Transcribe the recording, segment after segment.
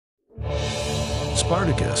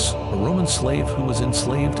Spartacus, a Roman slave who was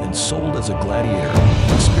enslaved and sold as a gladiator,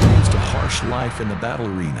 experienced a harsh life in the battle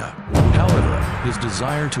arena. However, his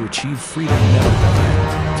desire to achieve freedom never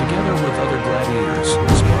died. Together with other gladiators,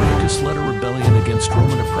 Spartacus led a rebellion against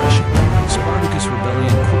Roman oppression. Spartacus'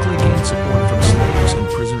 rebellion quickly gained support from slaves and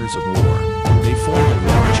prisoners of war. They formed a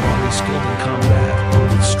large army skilled in combat,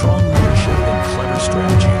 with strong leadership and clever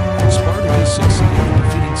strategy. Spartacus succeeded in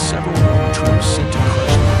defeating several Roman troops sent to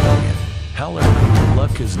crush the rebellion. However,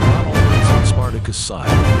 luck is not always on Spartacus' side.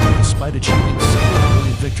 Despite achieving several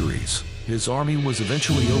brilliant victories, his army was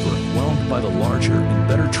eventually overwhelmed by the larger and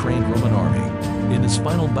better-trained Roman army. In his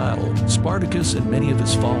final battle, Spartacus and many of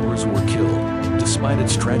his followers were killed. Despite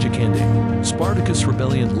its tragic ending, Spartacus'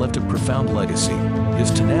 rebellion left a profound legacy. His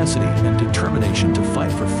tenacity and determination to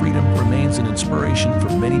fight for freedom remains an inspiration for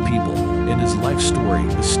many people, and his life story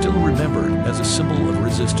is still remembered as a symbol of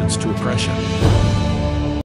resistance to oppression.